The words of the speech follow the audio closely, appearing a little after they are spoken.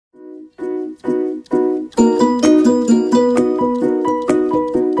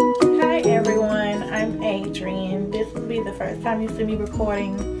time you see me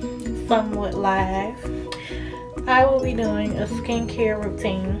recording somewhat live, I will be doing a skincare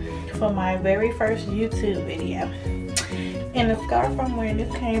routine for my very first YouTube video. And the scarf I'm wearing,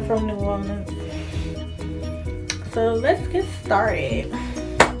 this came from New Orleans. So let's get started.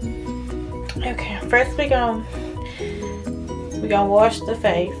 Okay, first we're gonna wash the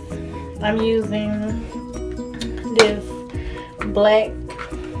face. I'm using this black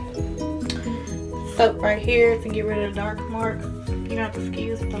soap right here to get rid of the dark marks. You have to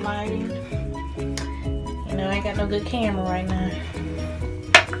excuse the lighting. You know, I ain't got no good camera right now.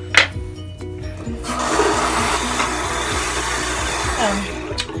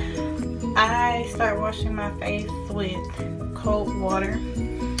 I start washing my face with cold water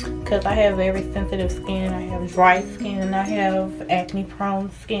because I have very sensitive skin. I have dry skin and I have acne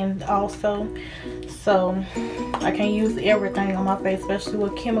prone skin also. So I can't use everything on my face, especially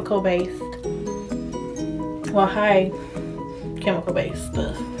with chemical based, well, high chemical based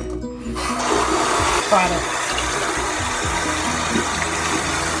products.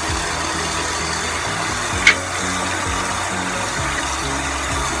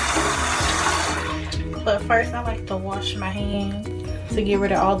 But first I like to wash my hands to get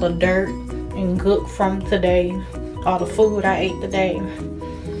rid of all the dirt and gook from today, all the food I ate today.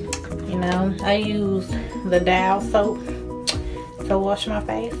 You know, I use the Dow soap to wash my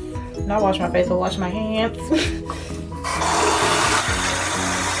face. Not wash my face, but wash my hands. I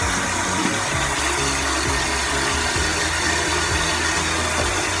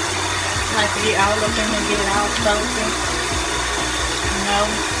like to get all up in and get it all soapy. You know.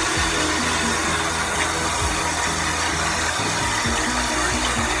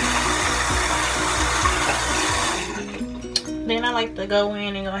 Then I like to go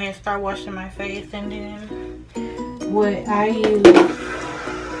in and go ahead and start washing my face, and then what I use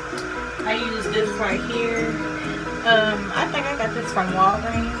this right here. I think I got this from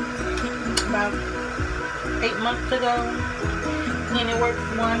Walgreens about 8 months ago, and it works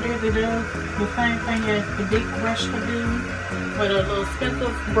wonders. It does the same thing as the big brush would do, with a little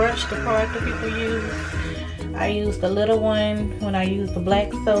expensive brush the product that people use. I use the little one when I use the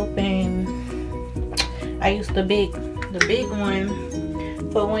black soap, and I use the big one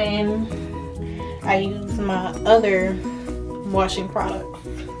for when I use my other washing products.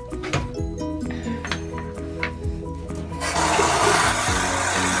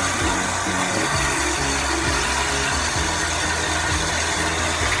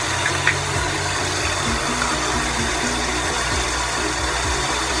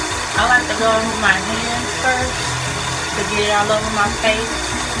 I like to go with my hands first to get it all over my face.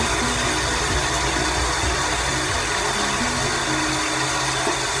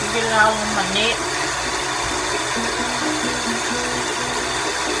 Get it all on my neck.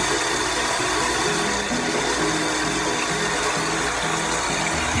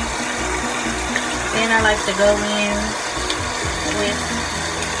 Then I like to go in with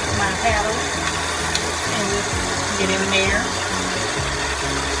my paddle and just get in there.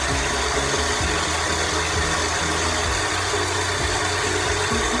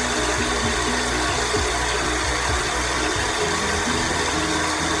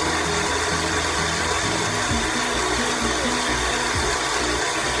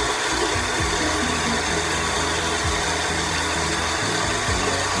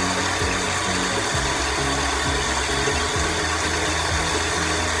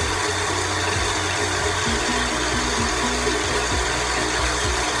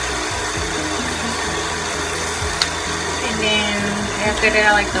 After that,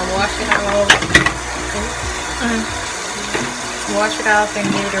 I like to wash it off. Wash it off and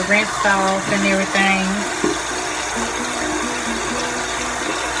get it rinsed off and everything.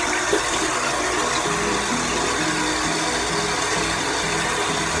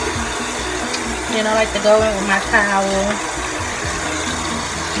 Then I like to go in with my towel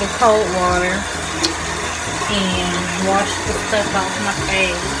with cold water and wash the stuff off my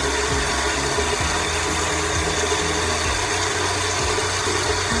face.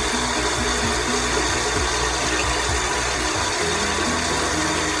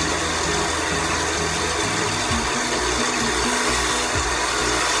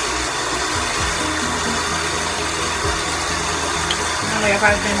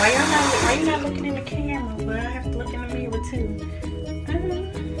 Everybody's saying, why you not looking in the camera? But I have to look in the mirror too.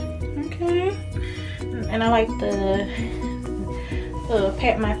 Okay. And I like to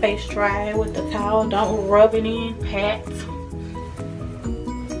pat my face dry with the towel. Don't rub it in, pat.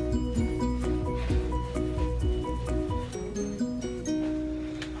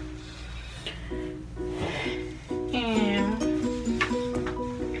 And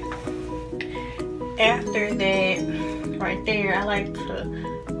after that, right right there. I like to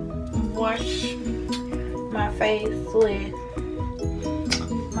wash my face with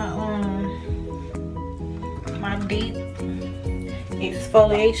my deep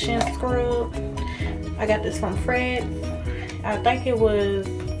exfoliation scrub. I got this from Fred's. I think it was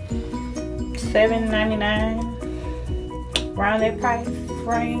 $7.99, around that price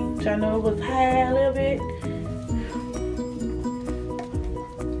range. I know it was high a little bit.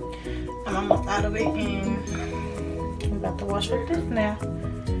 I'm almost out of it, and I'm about to wash with this now.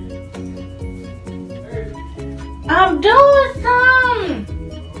 I'm doing some.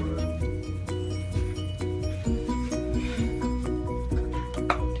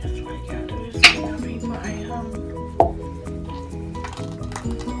 That's what you gotta do. This is how people ain't hungry.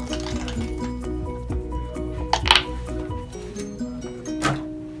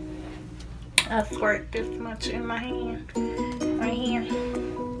 I squirt this much in my hand, right here,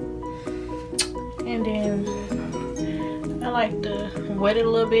 and then I like to wet it a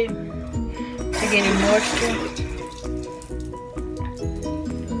little bit to get any moisture.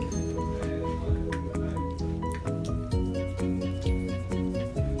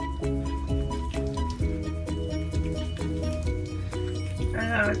 I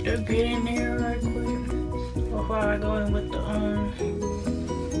like to get in there right quick before I go in with the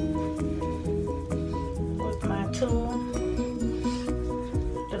my tool.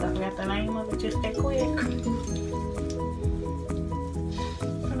 Cause I forgot the name of it just that quick.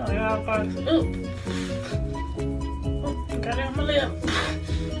 I know y'all probably, oop, got it on my lip.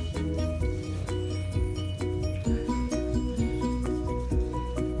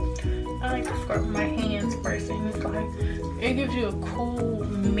 I like to scrub my hands first, and it's like, it gives you a cool,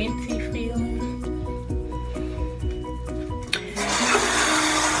 minty feeling.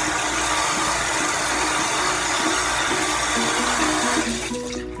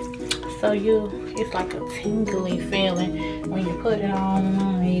 So it's like a tingly feeling when you put it on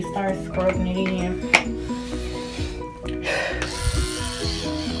and you start scrubbing it in.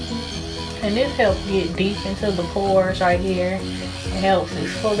 And this helps get deep into the pores right here. It helps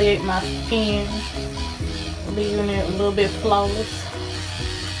exfoliate my skin, leaving it a little bit flawless.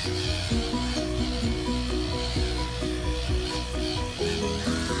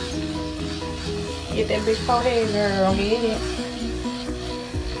 Get that big forehead, girl, get it.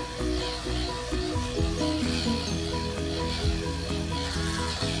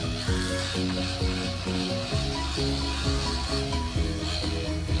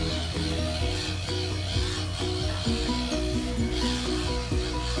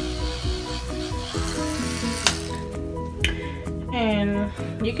 And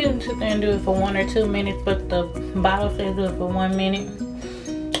you can sit there and do it for 1 or 2 minutes, but the bottle says do it for 1 minute.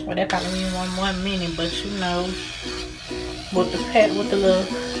 Well, that probably means 1 minute, but you know, with the little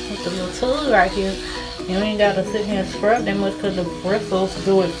tool right here, you ain't gotta sit here and scrub that much because the bristles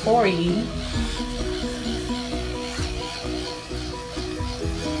do it for you.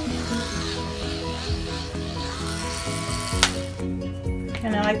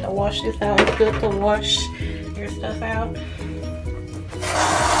 And I like to wash this out. It's good to wash your stuff out.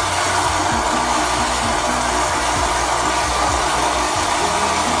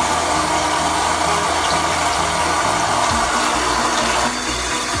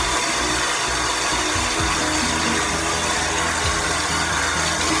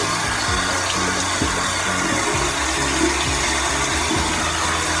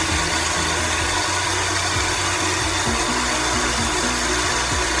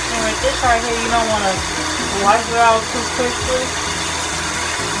 This right here, you don't want to wipe it out too quickly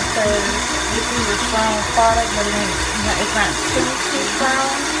because this is a strong product, but it's not too strong.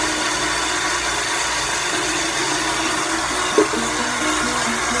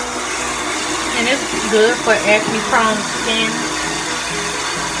 And it's good for acne-prone skin.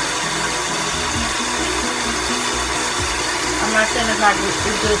 I'm not saying it's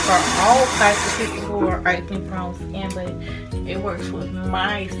good for all types of people who are acne-prone skin, but it works with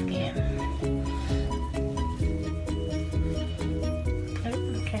my skin.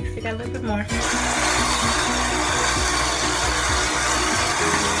 Okay, so you got a little bit more.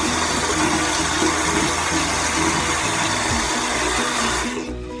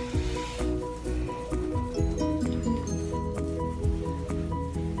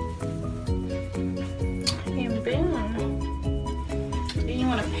 And boom. Then you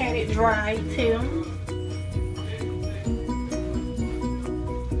want to pat it dry too.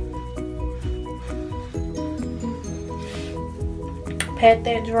 Pat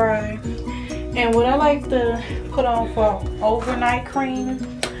that dry. And what I like to put on for overnight cream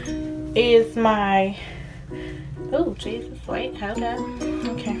is my, oh Jesus, wait, hold up.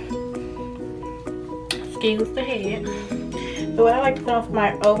 Okay, excuse the head. But what I like to put on for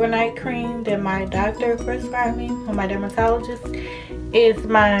my overnight cream that my doctor prescribed me, or my dermatologist, is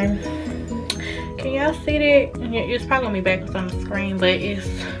my, can y'all see that? It's probably gonna be backwards on the screen, but it's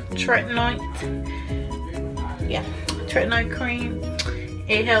tretinoid. Yeah, tretinoid cream.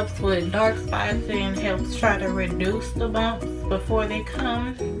 It helps with dark spots and helps try to reduce the bumps before they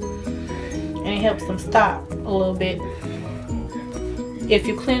come. And it helps them stop a little bit. If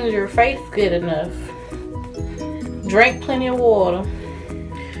you cleanse your face good enough. Drink plenty of water.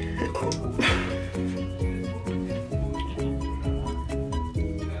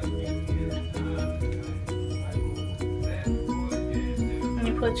 And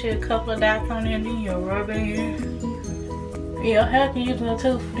you put you a couple of dots on there and then you rub it in. You don't have to use no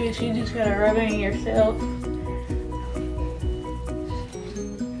tooth for this, you just gotta rub it in yourself.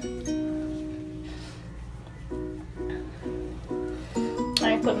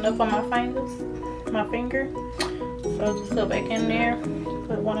 I ain't putting enough on my finger. So just go back in there,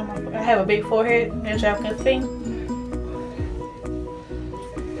 put one of my, I have a big forehead, as y'all can see.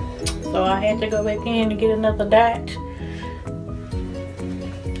 So I had to go back in to get another dot.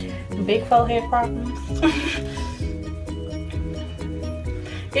 Big forehead problems.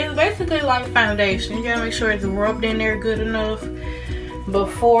 It's basically like foundation. You gotta make sure it's rubbed in there good enough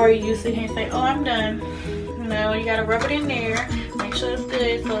before you sit here and say, oh, I'm done. No, you gotta rub it in there. Make sure it's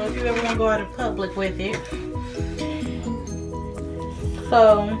good, so if you ever want to go out in public with it.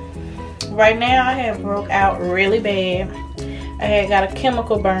 So right now I have broke out really bad. I had got a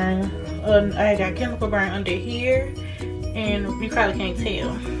chemical burn. I had got chemical burn under here, and you probably can't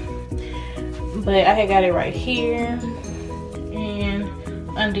tell, but I had got it right here and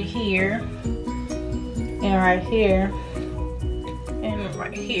under here and right here and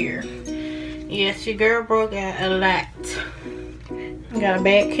right here. Yes, your girl broke out a lot. Got a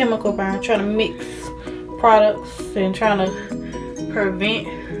bad chemical burn trying to mix products and trying to prevent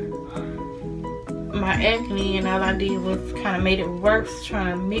my acne, and all I did was kind of made it worse,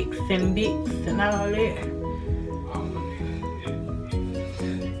 trying to mix and mix and all that.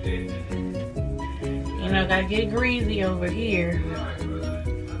 You know, gotta get greasy over here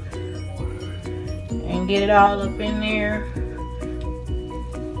and get it all up in there.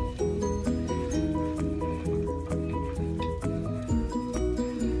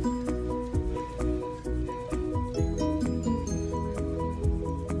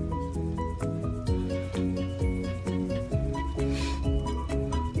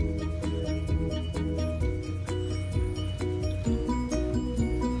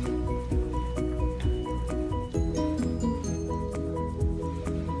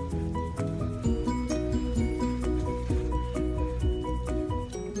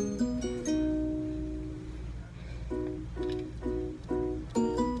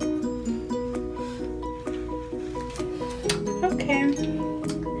 Okay,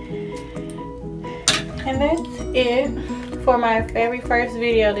 and that's it for my very first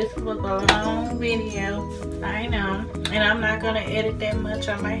video. This was a long video, I know, and I'm not gonna edit that much.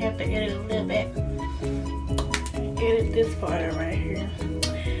 I might have to edit a little bit, edit this part right here.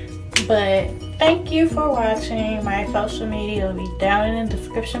 But thank you for watching. My social media will be down in the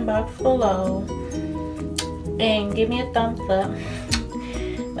description box below, and give me a thumbs up.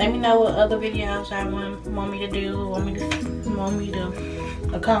 Let me know what other videos y'all want me to do, want me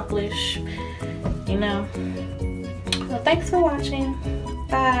to accomplish, you know. Well, thanks for watching.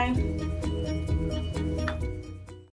 Bye.